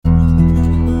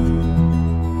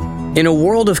In a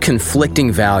world of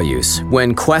conflicting values,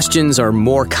 when questions are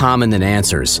more common than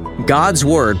answers, God's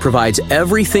Word provides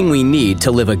everything we need to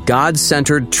live a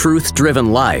God-centered,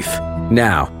 truth-driven life.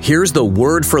 Now, here's the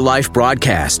Word for Life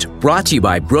broadcast, brought to you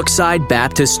by Brookside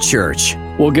Baptist Church.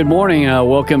 Well, good morning.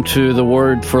 Welcome to the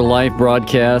Word for Life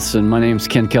broadcast, and my name's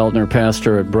Ken Keltner,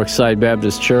 pastor at Brookside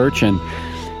Baptist Church, and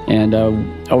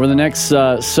over the next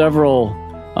several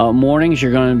mornings,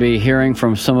 you're going to be hearing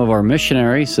from some of our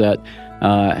missionaries that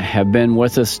have been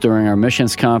with us during our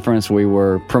missions conference. We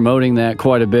were promoting that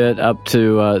quite a bit up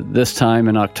to this time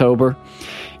in October.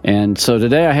 And so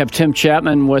today I have Tim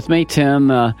Chapman with me. Tim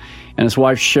and his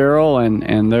wife Cheryl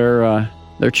and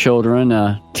their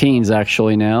children, teens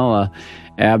actually now,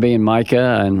 Abby and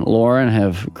Micah and Lauren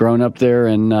have grown up there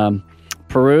in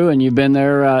Peru, and you've been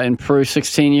there in Peru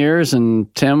 16 years.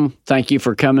 And Tim, thank you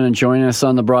for coming and joining us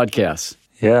on the broadcast.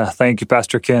 Yeah, thank you,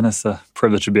 Pastor Ken. It's a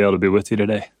privilege to be able to be with you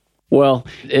today. Well,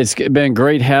 it's been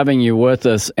great having you with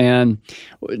us, and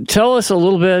tell us a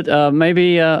little bit,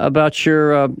 maybe about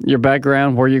your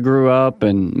background, where you grew up,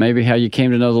 and maybe how you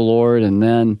came to know the Lord, and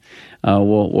then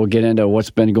we'll get into what's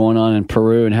been going on in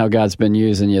Peru and how God's been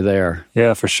using you there.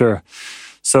 Yeah, for sure.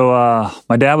 So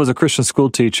my dad was a Christian school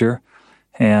teacher,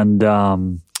 and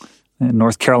in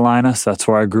North Carolina, so that's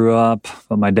where I grew up.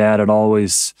 But my dad had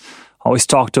always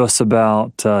talked to us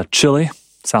about Chile,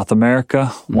 South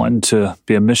America, wanting to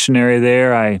be a missionary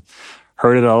there. I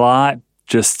heard it a lot,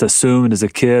 just assumed as a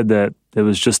kid that it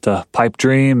was just a pipe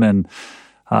dream and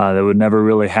that would never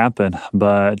really happen.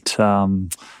 But the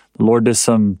Lord did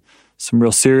some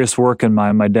real serious work in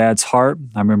my dad's heart.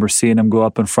 I remember seeing him go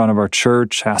up in front of our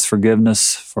church, ask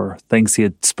forgiveness for things he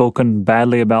had spoken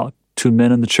badly about two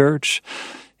men in the church.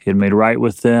 He had made right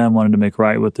with them, wanted to make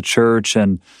right with the church,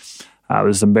 and I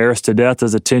was embarrassed to death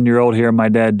as a 10-year-old hearing my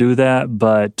dad do that,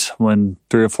 but when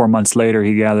 3 or 4 months later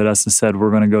he gathered us and said,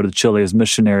 we're going to go to Chile as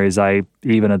missionaries,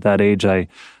 even at that age, I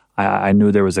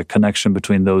knew there was a connection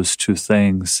between those two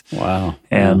things. Wow.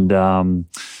 And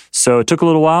so it took a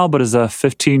little while, but as a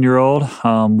 15-year-old,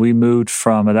 we moved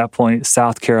from, at that point,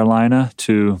 South Carolina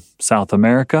to South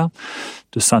America,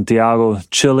 to Santiago,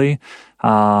 Chile.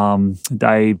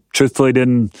 I truthfully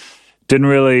didn't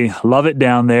really love it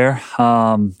down there.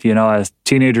 As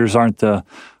teenagers aren't the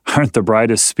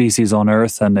brightest species on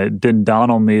earth, and it didn't dawn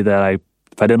on me that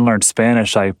if I didn't learn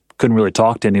Spanish, I couldn't really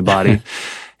talk to anybody,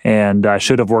 and I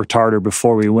should have worked harder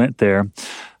before we went there.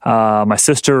 My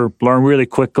sister learned really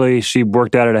quickly. She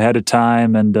worked at it ahead of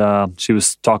time, and she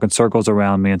was talking circles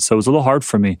around me, and so it was a little hard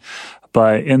for me.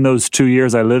 But in those 2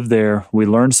 years I lived there, we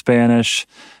learned Spanish,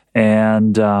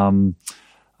 and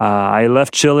I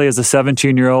left Chile as a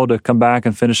 17-year-old to come back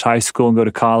and finish high school and go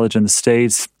to college in the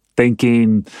States,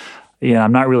 thinking,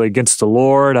 I'm not really against the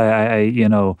Lord,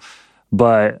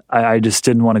 but I just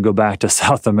didn't want to go back to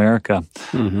South America.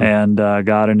 Mm-hmm. And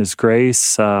God in His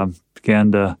grace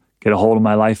began to get a hold of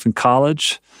my life in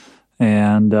college,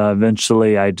 and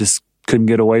eventually I just couldn't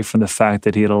get away from the fact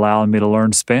that He had allowed me to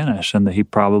learn Spanish and that He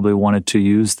probably wanted to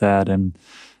use that.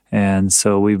 And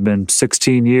so we've been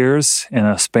 16 years in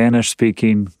a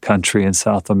Spanish-speaking country in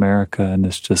South America, and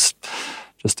it's just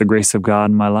the grace of God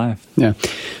in my life. Yeah.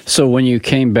 So when you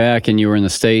came back and you were in the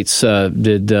States, when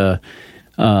you're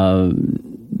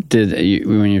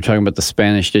talking about the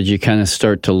Spanish, did you kind of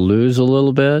start to lose a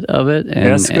little bit of it? Yeah,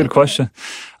 that's a good question.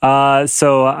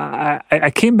 So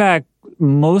I came back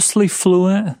mostly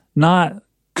fluent, not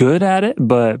good at it,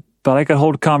 but I could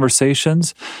hold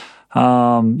conversations.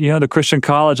 The Christian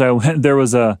college I went, there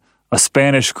was a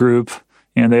Spanish group,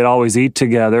 and they'd always eat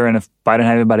together. And if I didn't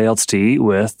have anybody else to eat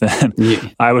with, then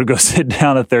I would go sit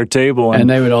down at their table. And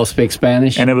they would all speak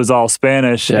Spanish? And it was all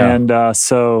Spanish. Yeah. And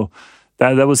so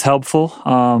that was helpful.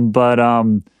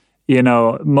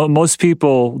 Most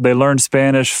people, they learn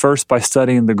Spanish first by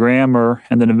studying the grammar,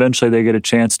 and then eventually they get a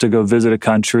chance to go visit a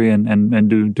country and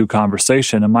do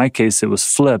conversation. In my case, it was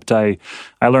flipped. I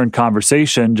learned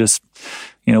conversation just...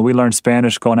 we learned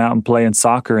Spanish going out and playing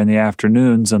soccer in the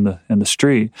afternoons in the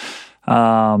street,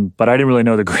 but I didn't really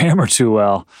know the grammar too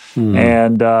well. Mm.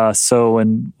 And so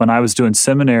when I was doing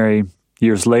seminary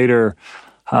years later,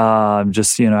 after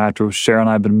Cheryl and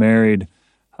I had been married,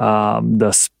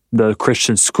 the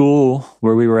Christian school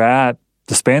where we were at,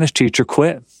 the Spanish teacher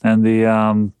quit, and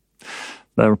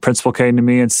the principal came to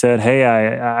me and said, "Hey,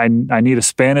 I need a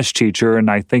Spanish teacher, and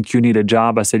I think you need a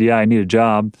job." I said, "Yeah, I need a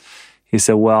job." He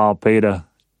said, "Well, I'll pay you to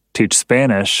teach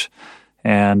Spanish."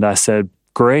 And I said,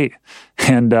 "Great."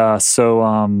 And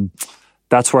so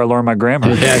that's where I learned my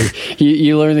grammar. Yeah,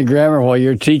 you learn the grammar while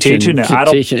you're teaching it. I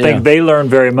don't think they learned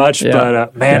very much,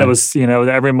 but it was,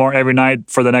 every night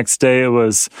for the next day it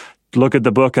was look at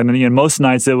the book, and most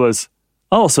nights it was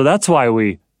oh, so that's why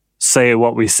we say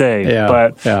what we say. Yeah,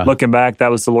 but yeah. looking back, that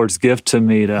was the Lord's gift to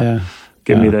me to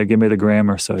give me the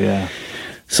grammar. So yeah.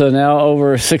 So now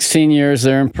over 16 years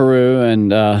there in Peru,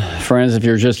 and friends, if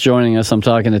you're just joining us, I'm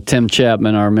talking to Tim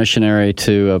Chapman, our missionary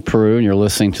to Peru, and you're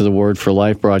listening to the Word for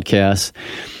Life broadcast.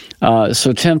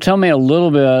 So Tim, tell me a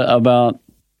little bit about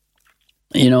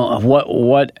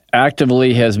what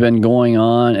actively has been going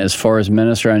on as far as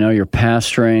ministry. I know you're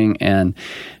pastoring, and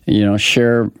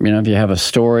share if you have a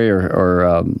story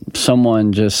or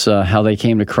someone just how they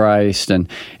came to Christ and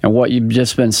what you've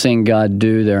just been seeing God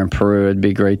do there in Peru. It'd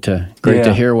be great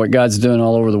to hear what God's doing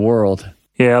all over the world.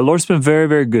 Yeah, Lord's been very,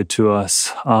 very good to us.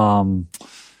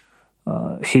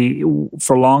 He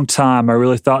for a long time, I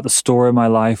really thought the story of my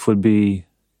life would be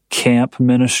camp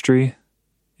ministry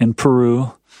in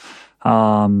Peru.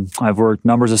 I've worked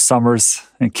numbers of summers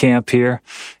in camp here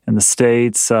in the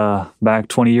States back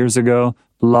 20 years ago.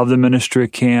 Love the ministry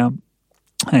at camp.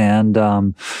 And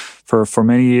for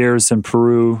many years in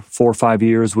Peru, 4 or 5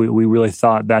 years, we really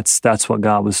thought that's what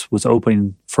God was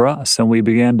opening for us. And we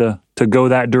began to go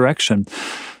that direction.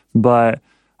 But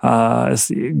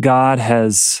God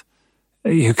is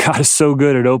so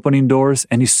good at opening doors,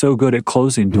 and He's so good at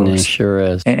closing doors. He sure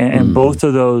is. And both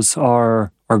of those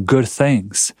are good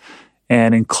things.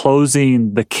 And in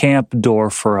closing the camp door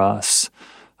for us,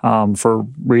 for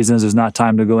reasons there's not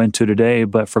time to go into today,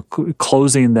 but for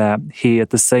closing that, He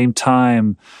at the same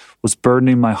time was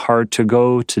burdening my heart to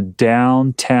go to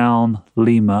downtown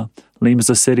Lima. Lima's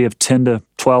a city of 10 to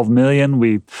 12 million.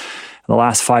 We, in the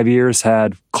last 5 years,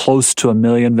 had close to 1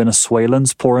 million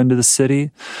Venezuelans pour into the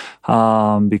city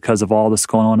because of all that's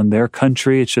going on in their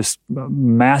country. It's just a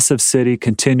massive city,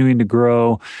 continuing to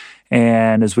grow.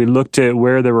 And as we looked at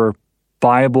where there were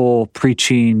Bible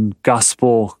preaching,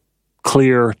 gospel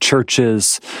clear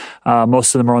churches,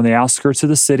 most of them are on the outskirts of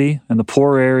the city, in the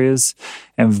poor areas,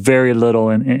 and very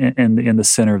little in the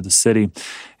center of the city.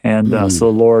 And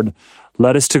so the Lord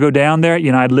led us to go down there.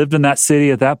 I'd lived in that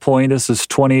city at that point. This was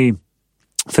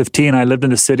 2015. I lived in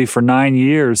the city for 9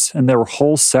 years, and there were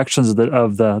whole sections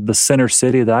of the center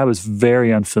city that I was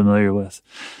very unfamiliar with.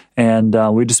 And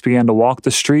we just began to walk the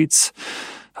streets.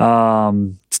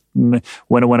 When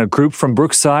a group from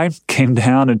Brookside came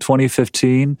down in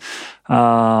 2015, we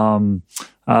had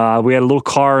a little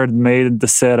card made that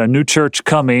said "a new church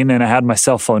coming," and I had my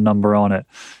cell phone number on it.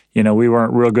 We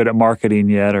weren't real good at marketing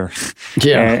yet,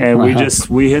 and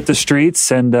we hit the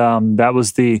streets, and that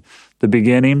was the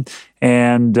beginning.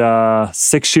 And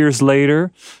 6 years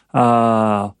later,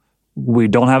 we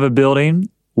don't have a building.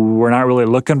 We're not really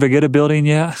looking to get a building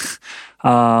yet.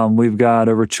 We've got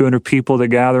over 200 people that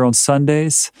gather on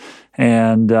Sundays,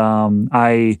 and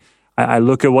I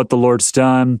look at what the Lord's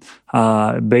done.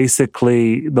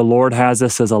 Basically, the Lord has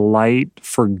us as a light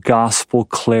for gospel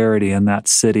clarity in that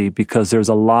city, because there's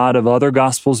a lot of other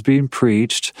gospels being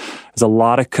preached. There's a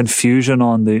lot of confusion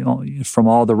from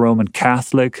all the Roman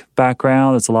Catholic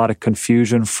background. There's a lot of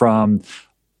confusion from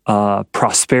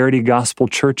prosperity gospel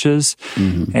churches.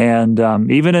 Mm-hmm. And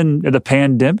even in the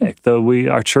pandemic, though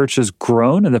our church has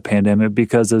grown in the pandemic,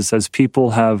 because as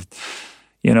people have,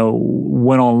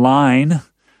 went online,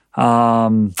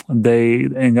 they,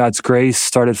 in God's grace,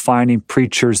 started finding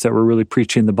preachers that were really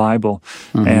preaching the Bible.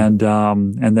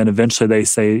 Mm-hmm. And then eventually they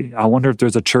say, I wonder if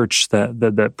there's a church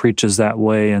that preaches that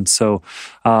way. And so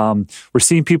we're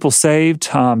seeing people saved,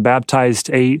 baptized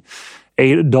eight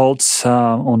adults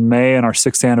on May and our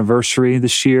 6th anniversary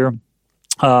this year.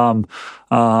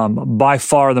 By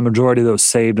far, the majority of those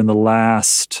saved in the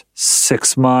last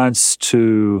 6 months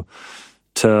to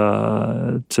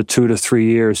 2 to 3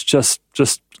 years. Just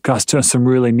God's doing some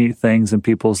really neat things in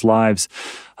people's lives.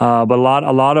 But a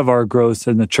lot of our growth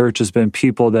in the church has been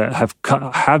people that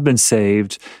have been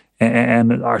saved,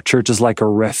 and our church is like a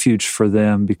refuge for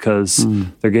them, because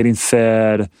they're getting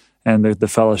fed, and the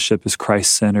fellowship is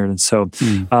Christ-centered. And so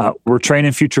we're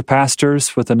training future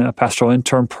pastors with a pastoral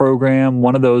intern program.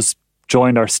 One of those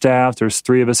joined our staff. There's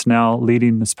 3 of us now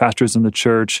leading as pastors in the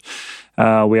church.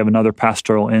 We have another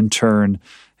pastoral intern,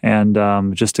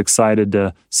 and just excited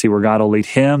to see where God will lead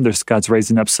him. God's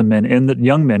raising up some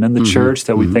young men in the church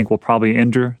that we think will probably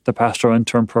enter the pastoral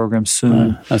intern program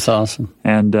soon. That's awesome.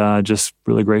 And just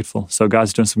really grateful. So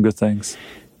God's doing some good things.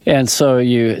 And so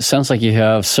it sounds like you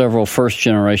have several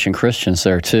first-generation Christians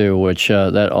there too, which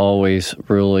that always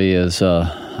really is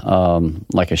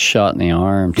like a shot in the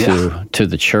arm to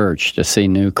the church, to see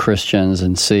new Christians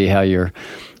and see how you're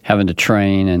having to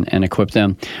train and equip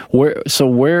them.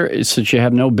 Since you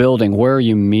have no building, where are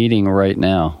you meeting right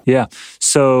now? Yeah,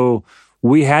 so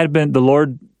we had been, the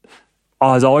Lord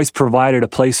has always provided a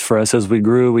place for us. As we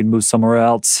grew, we'd move somewhere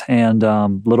else, and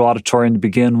little auditorium to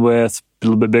begin with, a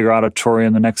little bit bigger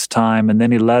auditorium the next time. And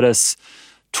then he led us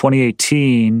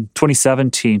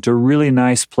 2017 to a really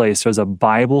nice place. There's a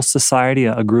Bible Society,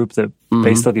 a group that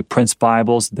basically prints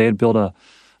Bibles. They had built a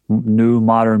new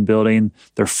modern building.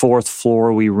 Their 4th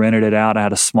floor, we rented it out. I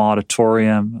had a small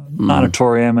auditorium,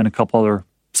 and a couple other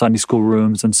Sunday school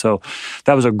rooms. And so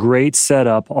that was a great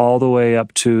setup all the way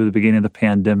up to the beginning of the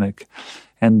pandemic.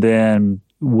 And then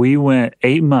we went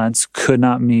 8 months, could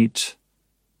not meet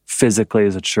physically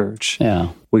as a church.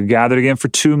 Yeah. We gathered again for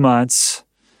 2 months.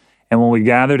 And when we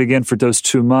gathered again for those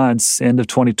 2 months, end of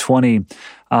 2020,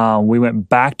 we went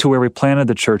back to where we planted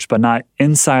the church, but not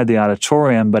inside the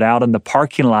auditorium, but out in the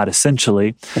parking lot,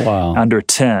 essentially, under a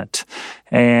tent.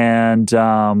 And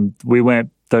we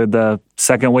went, the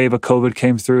second wave of COVID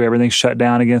came through, everything shut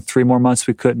down again, 3 more months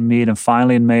we couldn't meet. And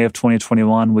finally, in May of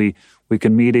 2021, we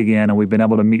could meet again, and we've been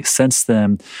able to meet since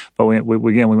then. But we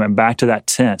went back to that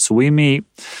tent. So we meet,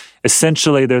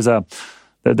 essentially, there's a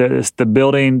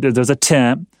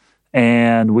tent,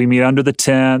 and we meet under the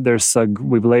tent. There's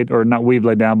we've laid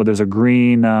down, but there's a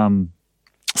green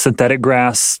synthetic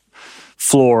grass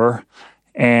floor,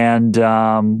 and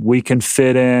we can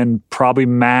fit in probably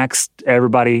max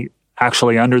everybody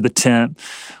actually under the tent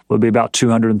would be about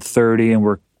 230, and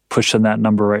we're pushing that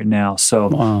number right now.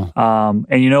 So,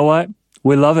 and you know what?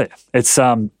 We love it. It's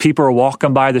people are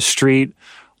walking by the street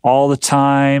all the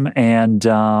time, and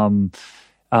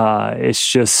it's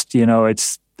just, I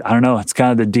don't know. It's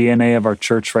kind of the DNA of our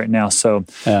church right now. So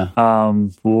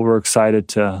we're excited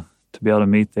to be able to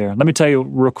meet there. Let me tell you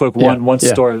real quick one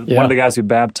story. One of the guys we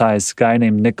baptized, a guy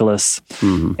named Nicholas,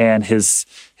 and his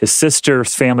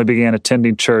sister's family began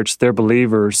attending church. They're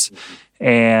believers.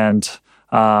 And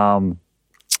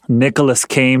Nicholas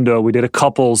came we did a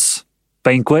couples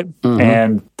banquet,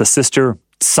 and the sister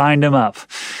signed him up.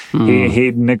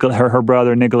 Her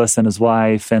brother Nicholas and his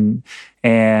wife, and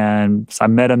so I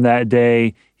met him that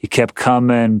day. He kept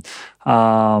coming,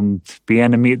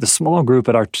 began to meet the small group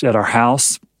at our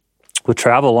house. We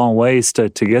travel a long ways to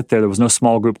get there. There was no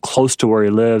small group close to where he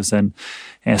lives, and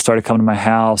started coming to my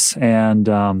house, and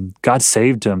God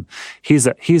saved him. He's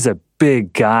a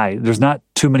big guy. There's not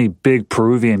too many big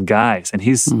Peruvian guys, and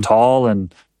he's tall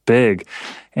and big.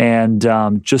 And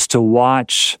just to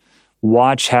watch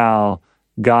how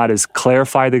God has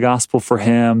clarified the gospel for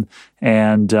him,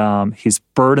 and he's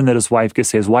burdened that his wife gets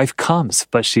saved. His wife comes,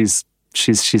 but she's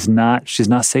not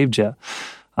saved yet.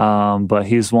 But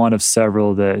he's one of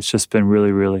several that it's just been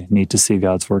really, really neat to see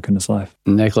God's work in his life.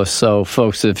 Nicholas, so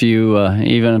folks, if you,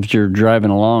 even if you're driving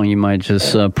along, you might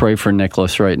just pray for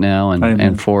Nicholas right now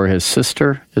and for his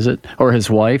sister, is it? Or his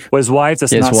wife? Well, his wife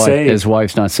that's not saved. His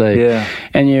wife's not saved. Yeah.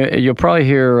 And you'll probably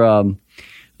hear,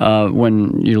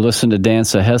 when you listen to Dan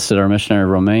Sahested, our missionary in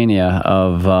Romania,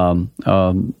 of a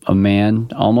man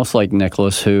almost like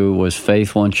Nicholas who was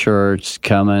faithful in church,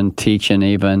 coming, teaching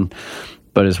even,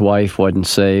 but his wife wasn't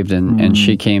saved, and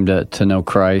she came to know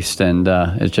Christ, and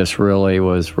it just really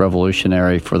was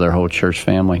revolutionary for their whole church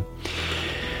family.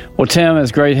 Well, Tim,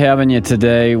 it's great having you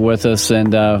today with us,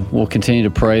 and we'll continue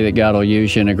to pray that God will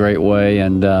use you in a great way.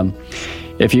 And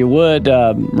if you would,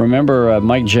 remember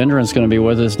Mike Gendron's going to be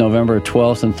with us November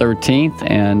 12th and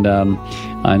 13th, and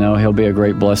I know he'll be a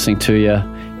great blessing to you.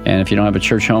 And if you don't have a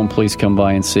church home, please come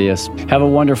by and see us. Have a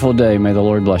wonderful day. May the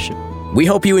Lord bless you. We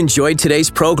hope you enjoyed today's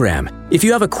program. If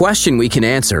you have a question we can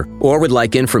answer, or would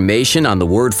like information on the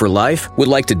Word for Life, would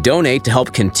like to donate to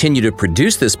help continue to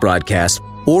produce this broadcast,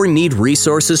 or need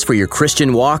resources for your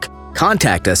Christian walk,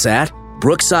 contact us at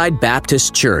Brookside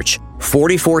Baptist Church,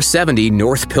 4470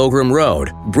 North Pilgrim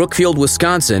Road, Brookfield,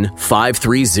 Wisconsin,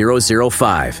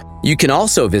 53005. You can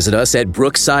also visit us at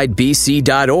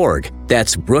brooksidebc.org.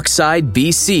 That's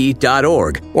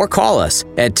brooksidebc.org. Or call us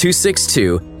at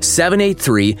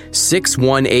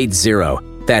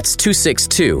 262-783-6180. That's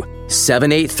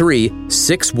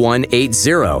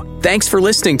 262-783-6180. Thanks for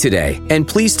listening today, and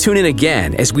please tune in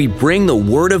again as we bring the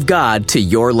Word of God to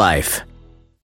your life.